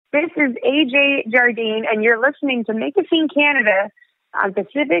This is AJ Jardine, and you're listening to Make a Scene Canada on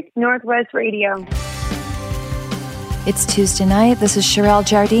Pacific Northwest Radio. It's Tuesday night. This is Cherelle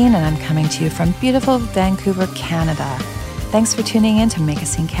Jardine, and I'm coming to you from beautiful Vancouver, Canada. Thanks for tuning in to Make a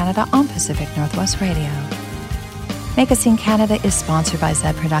Scene Canada on Pacific Northwest Radio. Make a Scene Canada is sponsored by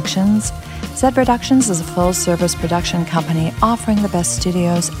Zed Productions. Zed Productions is a full-service production company offering the best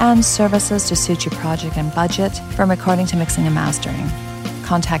studios and services to suit your project and budget, from recording to mixing and mastering.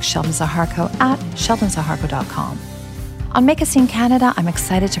 Contact Sheldon Zaharko at sheldonzaharko.com. On Make a Scene Canada, I'm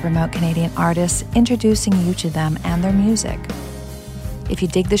excited to promote Canadian artists, introducing you to them and their music. If you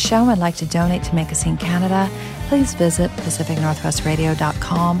dig the show and like to donate to Make a Scene Canada, please visit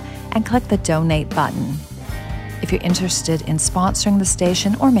pacificnorthwestradio.com and click the donate button. If you're interested in sponsoring the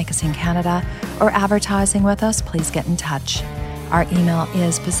station or Make a Scene Canada or advertising with us, please get in touch. Our email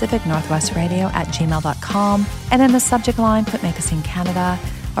is pacificnorthwestradio@gmail.com, and in the subject line, put Make a Scene Canada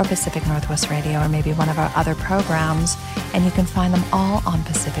or Pacific Northwest Radio or maybe one of our other programs, and you can find them all on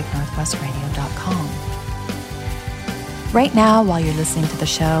pacificnorthwestradio.com. Right now, while you're listening to the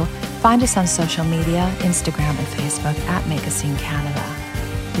show, find us on social media, Instagram and Facebook at Make a Scene Canada.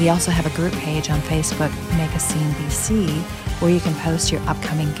 We also have a group page on Facebook, Make a Scene BC, where you can post your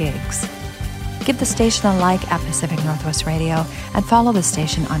upcoming gigs. Give the station a like at Pacific Northwest Radio and follow the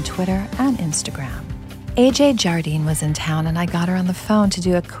station on Twitter and Instagram. AJ Jardine was in town, and I got her on the phone to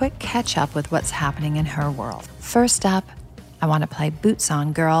do a quick catch-up with what's happening in her world. First up, I want to play Boots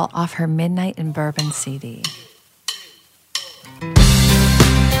On Girl off her Midnight in Bourbon CD.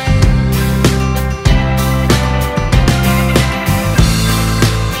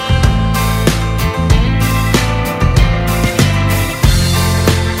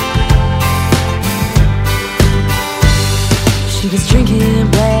 She was drinking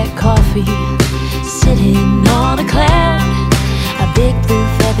black coffee, sitting on a cloud, a big blue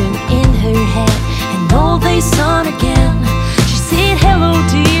feather in her hat, an old lace on her gown. She said, "Hello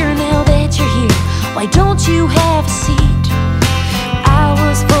dear, now that you're here, why don't you have a seat?" I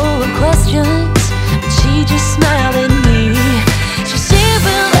was full of questions, but she just smiled at me. She said,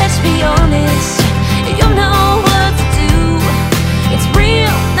 "Well, let's be honest, you know what to do. It's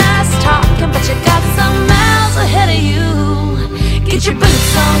real nice talking, but you got some miles ahead of you. Get your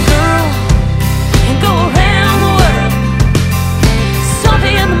boots on, girl, and go around the world. Stomp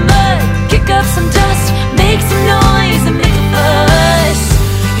in the mud, kick up some dust, make some noise and make a fuss.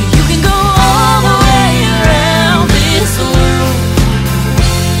 You can go all the way around this world.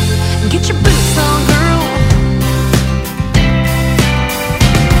 Get your boots on, girl.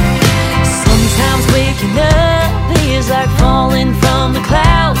 Sometimes waking up is like falling from the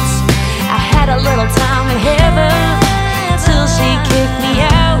clouds. I had a little time in heaven till she kicked me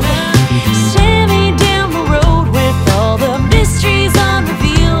out. Sent me down the road with all the mysteries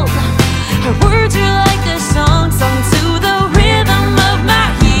unrevealed. Her words are like a song sung to the rhythm of my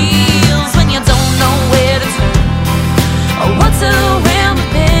heels. When you don't know where to turn or what's around the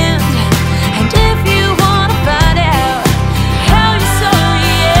bend, and if you wanna find out how your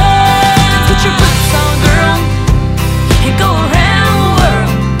story ends, get your boots on, girl, and go around the world.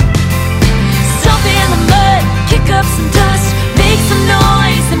 Stomp in the mud, kick up some dust, make some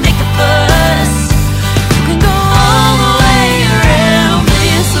noise and make a fuss. You can go all the way around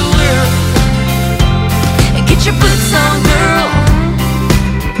this world and get your boots on, girl.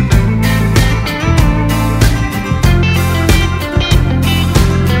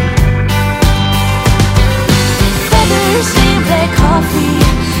 Feathers and black coffee,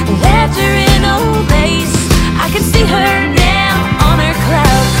 laughter in old lace. I can see her now on her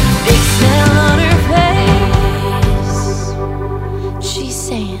cloud, big smile on her face. She's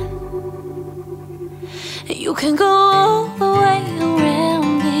saying, you can go all the way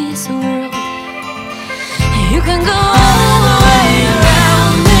around this world. You can go all the way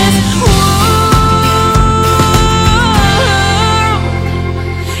around this world.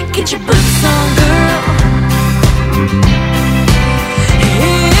 Get your boots on, girl.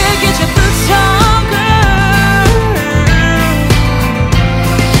 Yeah, get your boots on, girl.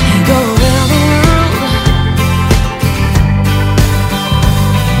 And go around the world.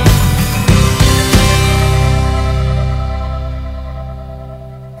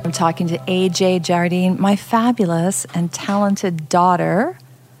 I'm talking to AJ Jardine, my fabulous and talented daughter.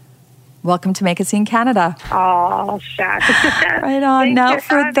 Welcome to Make a Scene Canada. Oh, shucks. Right on. Thanks Now, for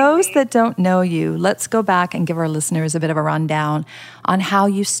for having those me. that don't know you, let's go back and give our listeners a bit of a rundown on how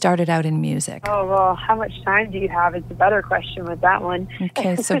you started out in music. Oh, well, how much time do you have? It's a better question with that one.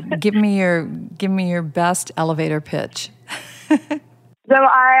 Okay, so give me your best elevator pitch. So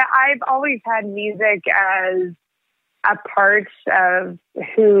I've always had music as a part of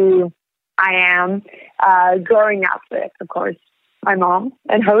who I am growing up with, of course, my mom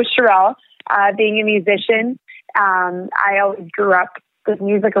and host Sherelle, being a musician. I always grew up with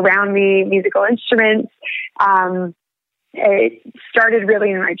music around me, musical instruments. It started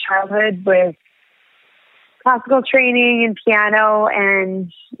really in my childhood with classical training and piano,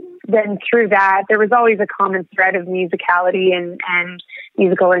 and then through that, there was always a common thread of musicality and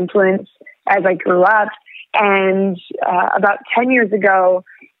musical influence as I grew up. And about 10 years ago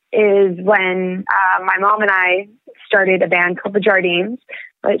is when my mom and I started a band called the Jardines,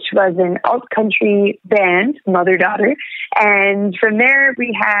 which was an alt country band, mother-daughter. And from there,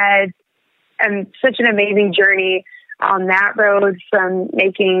 we had such an amazing journey on that road, from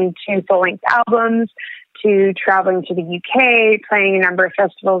making 2 full-length albums to traveling to the UK, playing a number of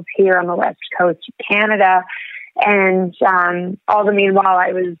festivals here on the west coast of Canada. And all the meanwhile,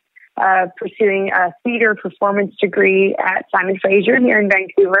 I was pursuing a theater performance degree at Simon Fraser here in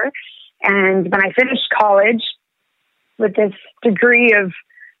Vancouver. And when I finished college with this degree of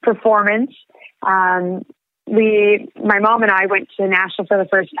performance, my mom and I went to Nashville for the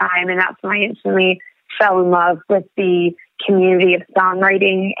first time, and that's when I instantly fell in love with the community of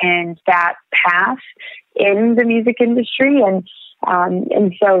songwriting and that path in the music industry. And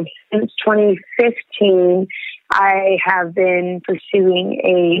so since 2015, I have been pursuing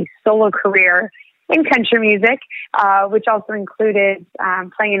a solo career in country music, which also included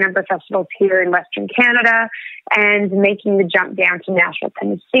playing a number of festivals here in Western Canada and making the jump down to Nashville,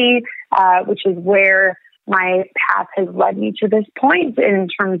 Tennessee, which is where my path has led me to this point in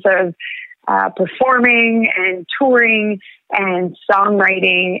terms of performing and touring and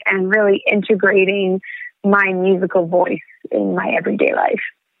songwriting and really integrating my musical voice in my everyday life.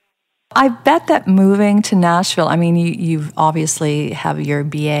 I bet that moving to Nashville, I mean, you've obviously have your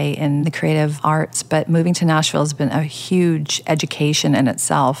BA in the creative arts, but moving to Nashville has been a huge education in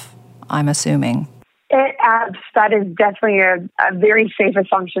itself, I'm assuming. That is definitely a very safe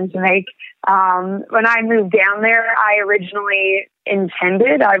assumption to make. When I moved down there, I originally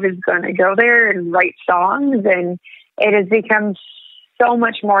intended I was going to go there and write songs, and it has become so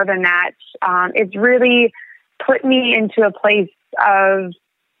much more than that. It's really put me into a place of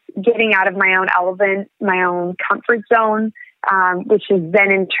getting out of my own element, my own comfort zone, which has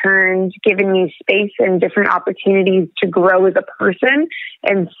then in turn given me space and different opportunities to grow as a person.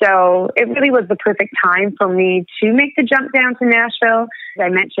 And so it really was the perfect time for me to make the jump down to Nashville. As I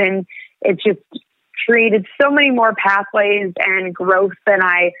mentioned, it just created so many more pathways and growth than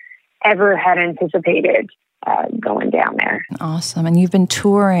I ever had anticipated going down there. Awesome. And you've been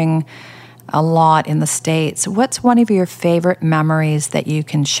touring a lot in the States. What's one of your favorite memories that you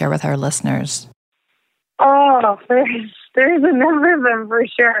can share with our listeners? Oh, there's a number of them for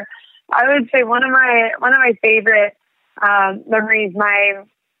sure. I would say one of my favorite memories, my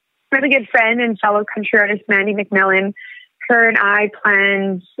really good friend and fellow country artist, Mandy McMillan, her and I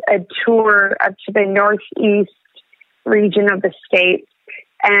planned a tour up to the northeast region of the state.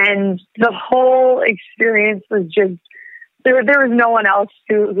 And the whole experience was just, there was no one else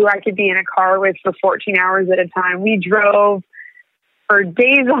who I could be in a car with for 14 hours at a time. We drove for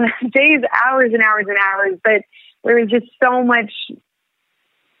days, hours and hours and hours, but there was just so much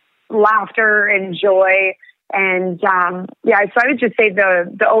laughter and joy. And so I would just say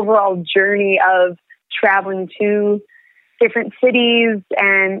the overall journey of traveling to different cities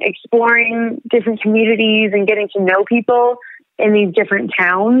and exploring different communities and getting to know people in these different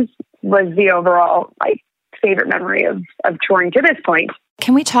towns was the overall favorite memory of touring to this point.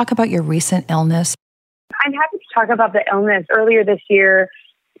 Can we talk about your recent illness? I'm happy to talk about the illness. Earlier this year,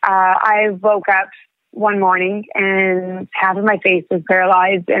 I woke up one morning and half of my face was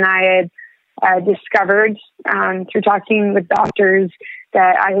paralyzed, and I had discovered through talking with doctors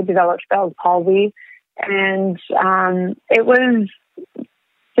that I had developed Bell's palsy. And it was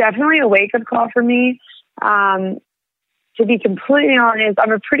definitely a wake-up call for me. To be completely honest,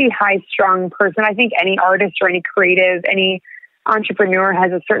 I'm a pretty high-strung person. I think any artist or any creative, any entrepreneur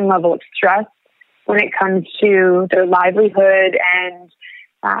has a certain level of stress when it comes to their livelihood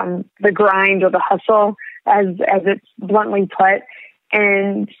and the grind or the hustle, as it's bluntly put.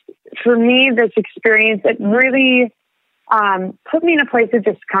 And for me, this experience, it really put me in a place of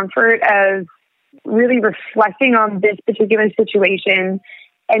discomfort, of really reflecting on this particular situation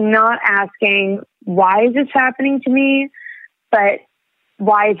and not asking, why is this happening to me? But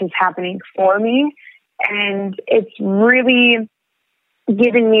why is this happening for me? And it's really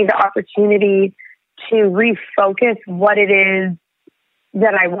given me the opportunity to refocus what it is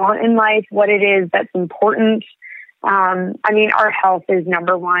that I want in life, what it is that's important. Our health is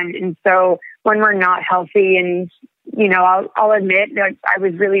number one. And so when we're not healthy and I'll admit that I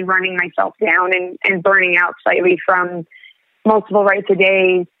was really running myself down and burning out slightly from multiple writes a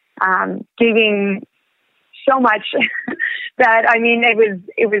day, gigging so much that,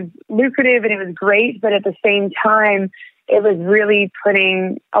 it was lucrative and it was great, but at the same time, it was really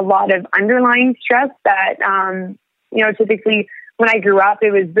putting a lot of underlying stress that, typically when I grew up,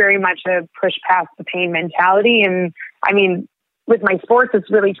 it was very much a push past the pain mentality. And with my sports, it's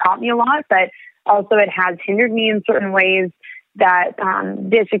really taught me a lot, but also it has hindered me in certain ways that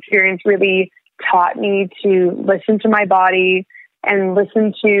this experience really taught me to listen to my body and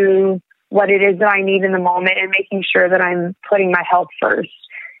listen to what it is that I need in the moment and making sure that I'm putting my health first.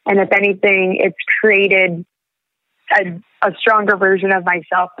 And if anything, it's created a stronger version of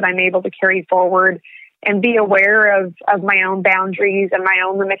myself that I'm able to carry forward and be aware of my own boundaries and my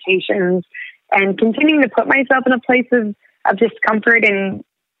own limitations and continuing to put myself in a place of discomfort and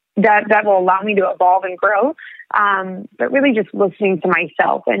that will allow me to evolve and grow. But really just listening to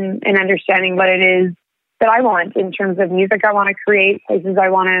myself and understanding what it is that I want in terms of music I want to create, places I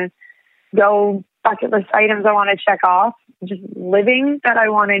want to go, bucket list items I want to check off, just living that I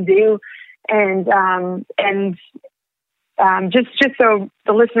want to do. And just so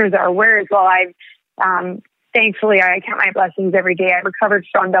the listeners are aware as well, thankfully, I count my blessings every day. I recovered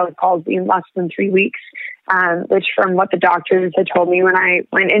from Bell's palsy in less than 3 weeks, which from what the doctors had told me when I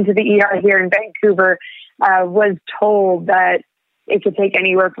went into the ER here in Vancouver, was told that it could take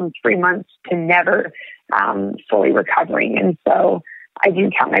anywhere from 3 months to never fully recovering. And so I do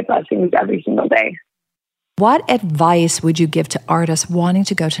count my blessings every single day. What advice would you give to artists wanting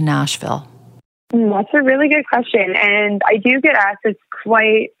to go to Nashville? That's a really good question. And I do get asked this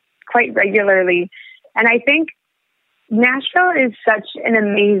quite regularly. And I think Nashville is such an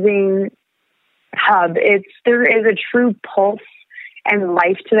amazing hub. There is a true pulse and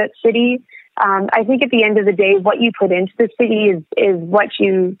life to that city. I think at the end of the day, what you put into the city is what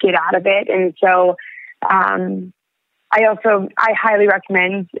you get out of it. And so I highly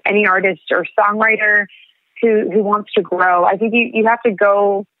recommend any artist or songwriter who wants to grow. I think you have to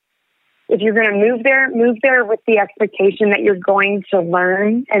go, if you're going to move there with the expectation that you're going to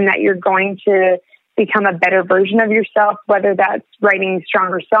learn and that you're going to become a better version of yourself, whether that's writing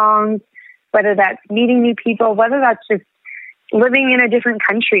stronger songs, whether that's meeting new people, whether that's just living in a different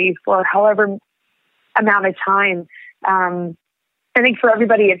country for however amount of time. I think for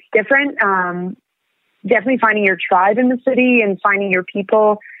everybody it's different. Definitely finding your tribe in the city and finding your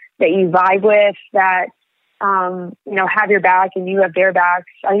people that you vibe with, that have your back and you have their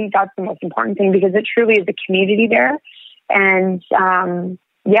backs. I think that's the most important thing because it truly is a community there. And and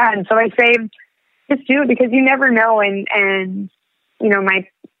so I say just do it because you never know. And my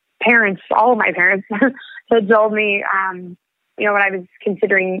parents, all of my parents had told me, when I was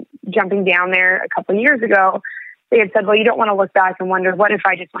considering jumping down there a couple of years ago, they had said, well, you don't want to look back and wonder, what if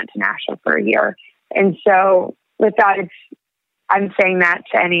I just went to Nashville for a year? And so with that, I'm saying that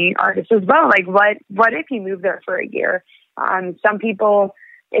to any artist as well. Like, what if you move there for a year? Some people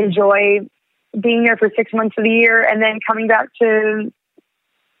enjoy being there for 6 months of the year and then coming back to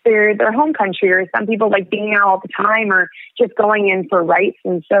their home country, or some people like being there all the time or just going in for writes.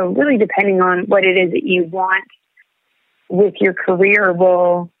 And so really depending on what it is that you want with your career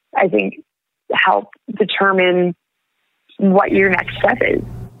will, I think, help determine what your next step is.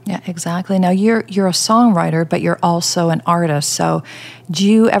 Yeah, exactly. Now you're a songwriter, but you're also an artist. So do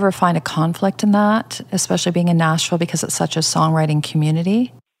you ever find a conflict in that, especially being in Nashville because it's such a songwriting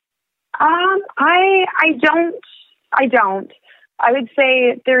community? I don't. I would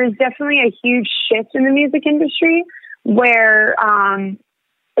say there is definitely a huge shift in the music industry where,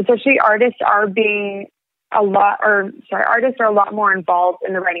 especially artists are a lot more involved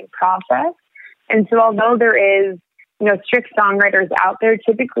in the writing process. And so although there is, strict songwriters out there,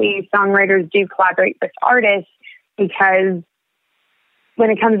 typically songwriters do collaborate with artists because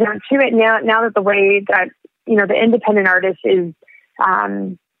when it comes down to it, now that the way that, the independent artist is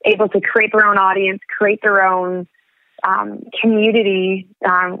able to create their own audience, create their own community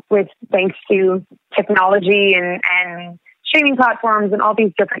with thanks to technology and streaming platforms and all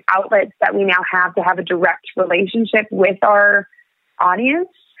these different outlets that we now have to have a direct relationship with our audience.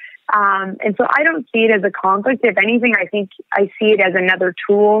 And so I don't see it as a conflict. If anything, I think I see it as another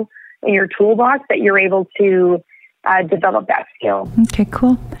tool in your toolbox that you're able to develop that skill. Okay,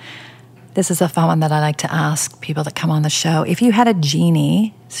 cool. This is a fun one that I like to ask people that come on the show. If you had a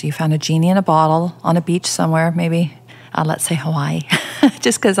genie, so you found a genie in a bottle on a beach somewhere, maybe, let's say Hawaii,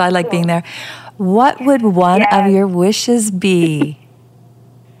 just because I like being there, what would one of your wishes be?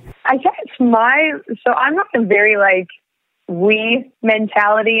 I guess so I'm not a very we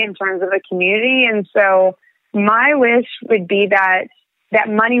mentality in terms of a community. And so My wish would be that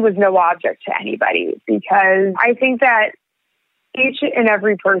money was no object to anybody, because I think that each and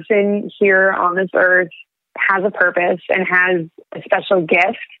every person here on this earth has a purpose and has a special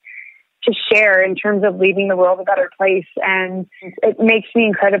gift to share in terms of leaving the world a better place. And it makes me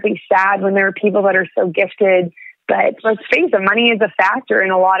incredibly sad when there are people that are so gifted, but let's face it, money is a factor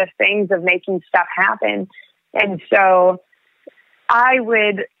in a lot of things of making stuff happen. And so I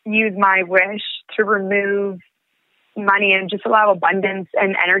would use my wish to remove money and just allow abundance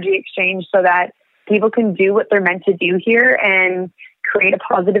and energy exchange so that people can do what they're meant to do here and create a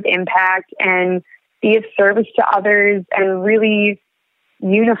positive impact and be of service to others and really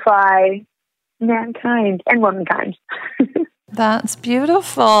unify mankind and womankind. That's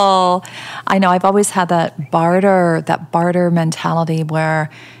beautiful. I know I've always had that barter mentality where,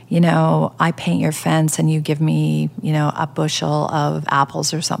 I paint your fence and you give me, a bushel of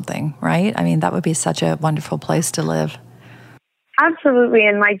apples or something, right? I mean, that would be such a wonderful place to live. Absolutely.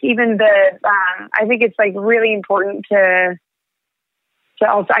 And even I think it's really important to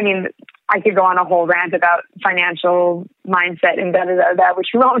also, I could go on a whole rant about financial mindset and da, which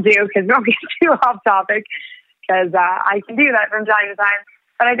we won't do because we won't get too off topic, because I can do that from time to time.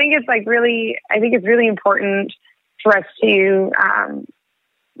 But I think it's really important for us to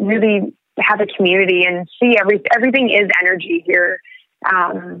really have a community and see everything is energy here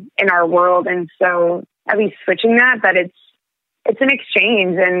in our world. And so at least switching that it's an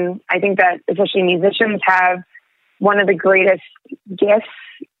exchange. And I think that especially musicians have one of the greatest gifts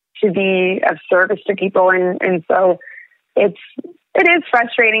to be of service to people. And so it is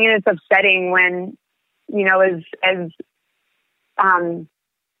frustrating and it's upsetting when, as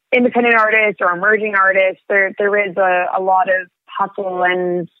independent artists or emerging artists, there is a lot of hustle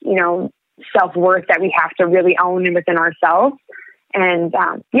and, self-worth that we have to really own within ourselves. And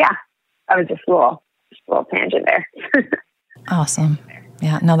that was just a little tangent there. Awesome.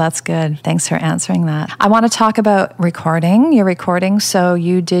 Yeah, no, that's good. Thanks for answering that. I want to talk about your recording. So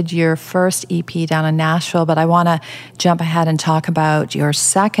you did your first EP down in Nashville, but I want to jump ahead and talk about your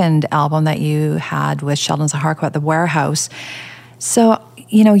second album that you had with Sheldon Zaharko at the Warehouse. So,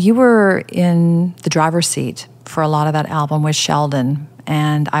 you were in the driver's seat for a lot of that album with Sheldon,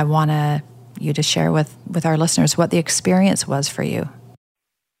 and I want you to share with our listeners what the experience was for you.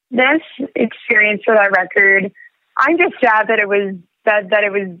 This experience for that record, I'm just sad that it was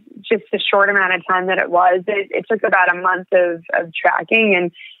just a short amount of time that it was. It took about a month of tracking,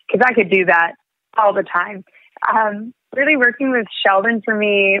 and because I could do that all the time. Really working with Sheldon for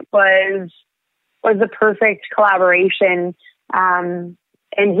me was the perfect collaboration.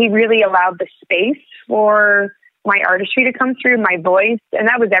 And he really allowed the space for my artistry to come through, my voice. And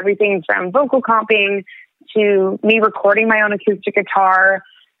that was everything from vocal comping to me recording my own acoustic guitar.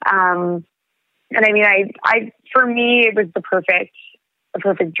 And for me, it was the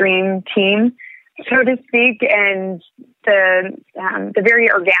perfect dream team, so to speak. And the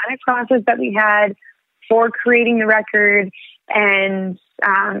very organic process that we had for creating the record. And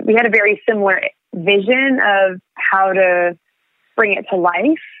we had a very similar vision of how to bring it to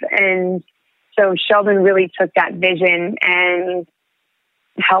life. And so Sheldon really took that vision and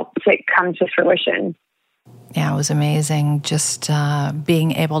helped it come to fruition. Yeah, it was amazing just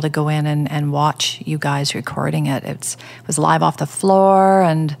being able to go in and watch you guys recording it. It was live off the floor,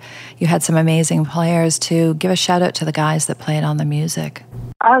 and you had some amazing players too. Give a shout out to the guys that played on the music.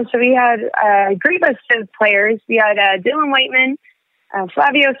 So we had a great list of players. We had Dylan Whiteman,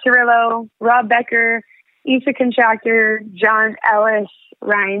 Flavio Cirillo, Rob Becker, Issa Contractor, John Ellis,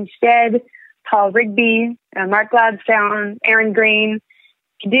 Ryan Stead, Paul Rigby, Mark Gladstone, Aaron Green,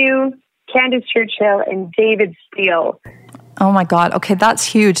 Kadu, Candace Churchill, and David Steele. Oh my God. Okay, that's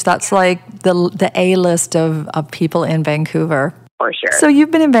huge. That's like the A-list of people in Vancouver. For sure. So you've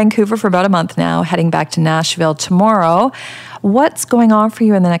been in Vancouver for about a month now, heading back to Nashville tomorrow. What's going on for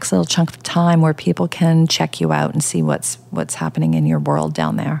you in the next little chunk of time where people can check you out and see what's happening in your world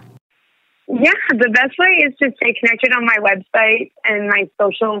down there? Yeah, the best way is to stay connected on my website and my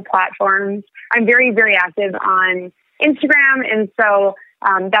social platforms. I'm very, very active on Instagram, and so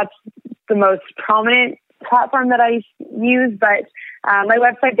that's the most prominent platform that I use. But my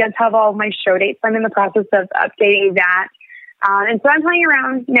website does have all of my show dates. I'm in the process of updating that. And so I'm playing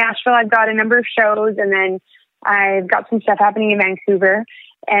around Nashville. I've got a number of shows, and then I've got some stuff happening in Vancouver.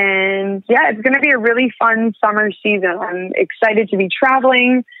 And yeah, it's going to be a really fun summer season. I'm excited to be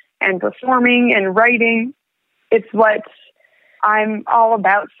traveling and performing and writing. It's what I'm all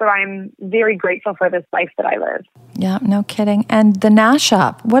about. So I'm very grateful for this life that I live. Yeah, no kidding. And the Nash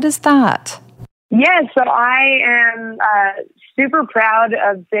Up, what is that? Yeah, so I am super proud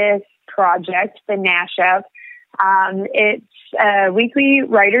of this project, the Nash Up. It's a weekly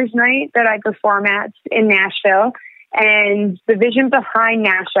writer's night that I perform at in Nashville. And the vision behind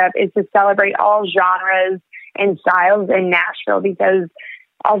NashUp is to celebrate all genres and styles in Nashville, because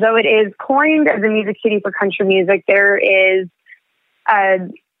although it is coined as a music city for country music, there is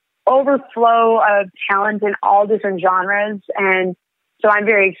an overflow of talent in all different genres. And so I'm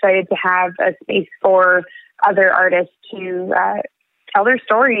very excited to have a space for other artists to tell their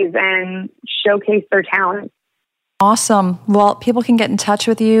stories and showcase their talent. Awesome. Well, people can get in touch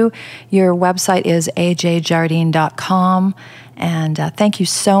with you. Your website is ajjardine.com. And thank you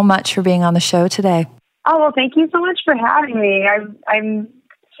so much for being on the show today. Oh, well, thank you so much for having me. I'm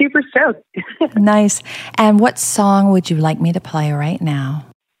super stoked. Nice. And what song would you like me to play right now?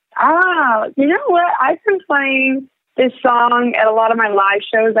 You know what? I've been playing this song at a lot of my live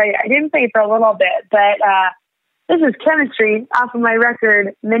shows. I didn't play it for a little bit, but this is Chemistry off of my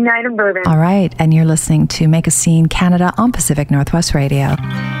record, Midnight in Bourbon. All right, and you're listening to Make a Scene Canada on Pacific Northwest Radio.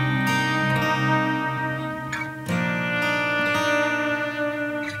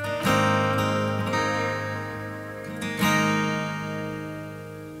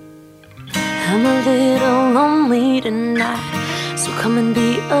 I'm a little lonely tonight, so come and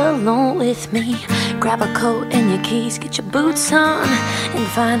be alone with me. Grab a coat and your keys, get your boots on, and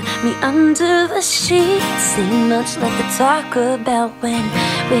find me under the sheets. Ain't much left to talk about when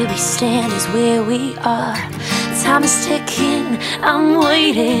where we stand is where we are. Time is ticking, I'm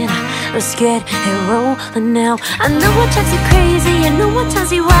waiting. Let's get it rolling now. I know what drives you crazy, I know what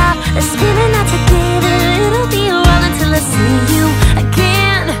drives you wild. Let's spin it out together, it'll be a while until I see you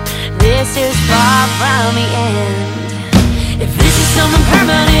again. This is far from the end. If this is something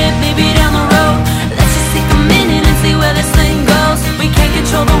permanent, maybe down the road, let's just take a minute and see where this thing goes. We can't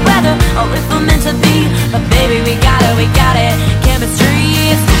control the weather, or if we're meant to be, but baby, we got it. Chemistry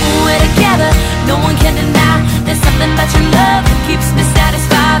is when we're together, no one can deny. There's something about your love that keeps me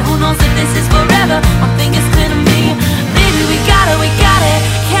satisfied. Who knows if this is forever? One thing is clear to me, baby, we got it.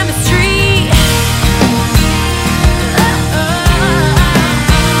 Chemistry.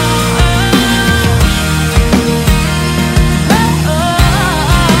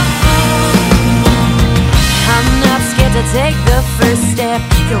 To take the first step,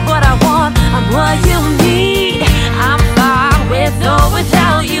 you're what I want, I'm what you need. I'm fine with or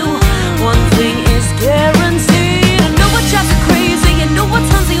without you. One thing is guaranteed. I know what drives you crazy, I know what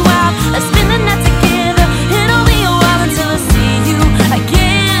turns you wild. Let's spend the night together, it'll be a while until I see you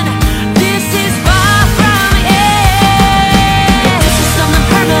again. This is far from the end. This is something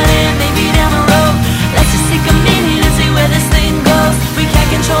permanent, maybe down the road. Let's just take a minute and see where this thing goes. We can't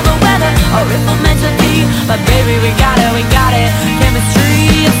control the weather, or if we're meant to be, but baby, we got it.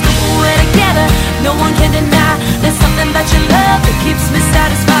 Chemistry, it's the we're together, no one can deny. There's something about your love that keeps me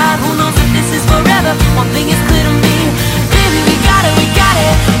satisfied. Who knows if this is forever? One thing is clear to me, baby, we got it.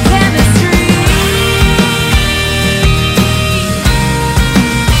 Chemistry.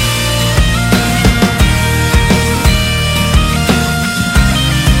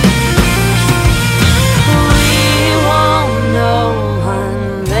 We won't know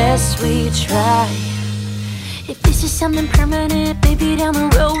unless we try. If this is something permanent, maybe down the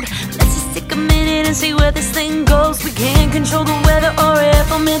road, let's just take a minute and see where this thing goes. We can't control the weather or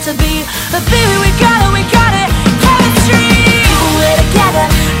if I'm meant to be, but baby, we got it. Chemistry. We're together,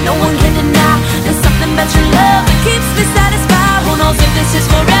 no one can deny. There's something about your love that keeps me satisfied. Who knows if this is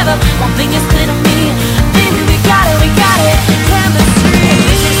forever? One thing is clear to me, baby, we got it. Chemistry. If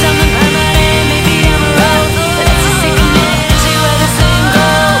this is something permanent, maybe down the road, let's just take a minute and see where this thing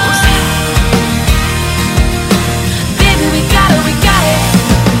goes. We got it.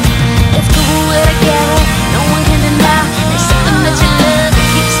 Let's go we're together, no one can deny. There's something about your love that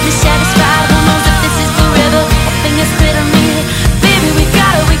keeps me satisfied. Who knows if this is forever? One thing is clear to me, baby, we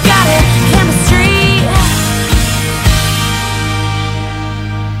got it. Chemistry.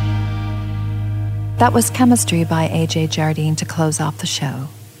 That was Chemistry by AJ Jardine to close off the show.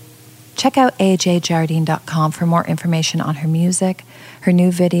 Check out ajjardine.com for more information on her music, her new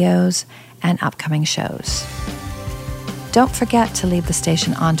videos, and upcoming shows. Don't forget to leave the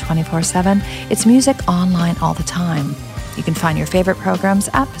station on 24/7. It's music online all the time. You can find your favorite programs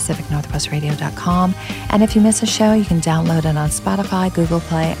at pacificnorthwestradio.com. And if you miss a show, you can download it on Spotify, Google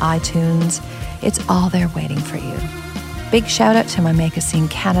Play, iTunes. It's all there waiting for you. Big shout out to my Make a Scene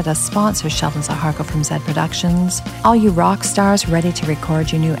Canada sponsor, Sheldon Zaharko from Zed Productions. All you rock stars ready to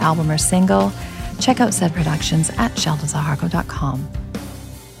record your new album or single, check out Zed Productions at sheldonzaharko.com.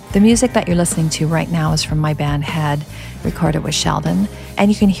 The music that you're listening to right now is from my band Head, recorded with Sheldon,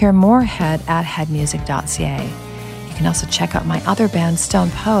 and you can hear more Head at headmusic.ca. You can also check out my other band, Stone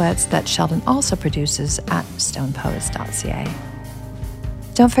Poets, that Sheldon also produces at stonepoets.ca.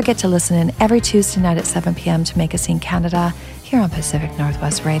 Don't forget to listen in every Tuesday night at 7 p.m. to Make a Scene Canada here on Pacific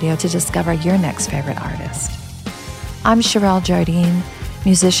Northwest Radio to discover your next favorite artist. I'm Cherelle Jardine,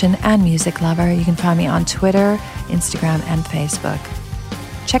 musician and music lover. You can find me on Twitter, Instagram, and Facebook.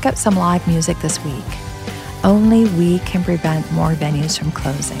 Check out some live music this week. Only we can prevent more venues from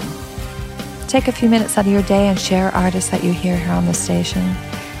closing. Take a few minutes out of your day and share artists that you hear here on the station.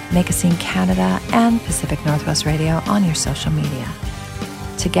 Make a Scene Canada and Pacific Northwest Radio on your social media.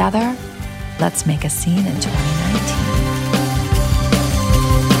 Together, let's make a scene in 2019.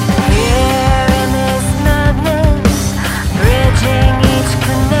 Here in this madness, bridging each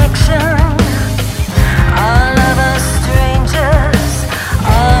connection.